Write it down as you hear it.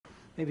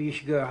Maybe you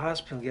should go to the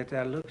hospital and get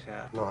that looked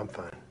at. No, I'm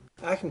fine.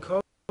 I can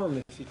call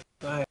him if you'd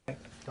like.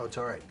 No, it's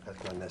all right.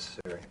 That's not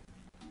necessary.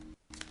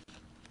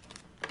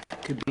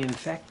 Could be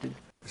infected.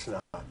 It's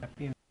not. Might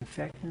be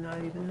infected and not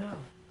even know.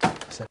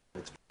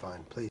 It's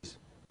fine, please.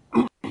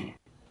 We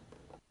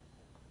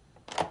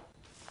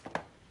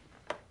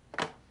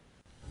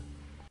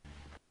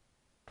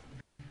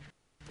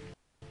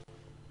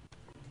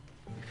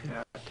could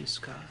have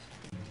discussed.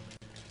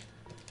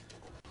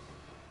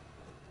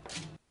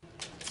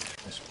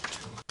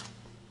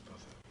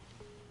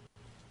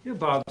 You're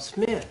Bob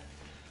Smith.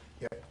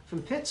 Yep.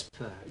 From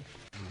Pittsburgh.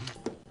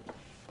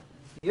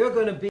 You're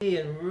going to be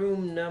in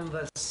room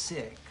number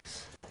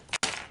 6.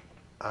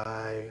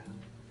 I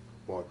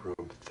want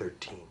room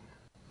 13,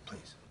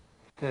 please.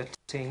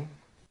 13.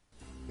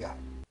 Yeah.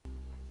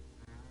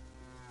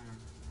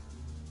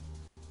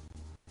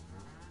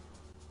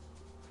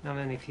 Not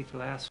many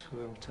people ask for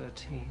room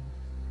 13.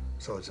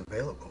 So it's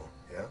available,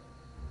 yeah?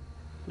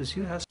 Was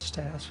you asked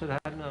to ask for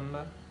that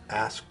number?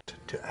 Asked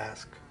to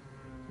ask.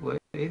 Were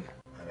you?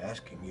 I'm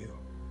asking you.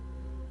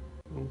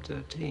 Room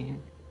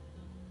 13.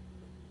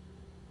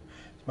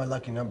 It's my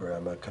lucky number.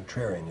 I'm a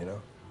contrarian, you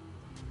know?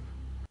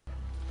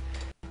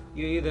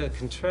 You're either a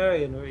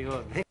contrarian or you're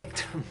a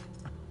victim.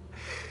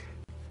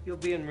 You'll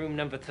be in room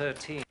number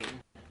 13.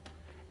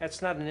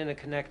 That's not an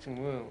interconnecting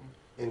room.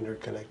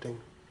 Interconnecting?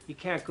 You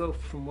can't go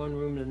from one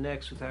room to the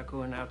next without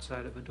going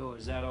outside of a door.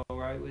 Is that all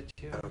right with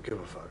you? I don't give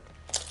a fuck.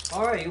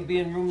 All right, you'll be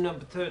in room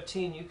number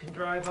 13. You can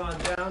drive on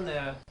down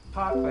there,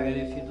 park by it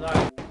if you'd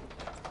like.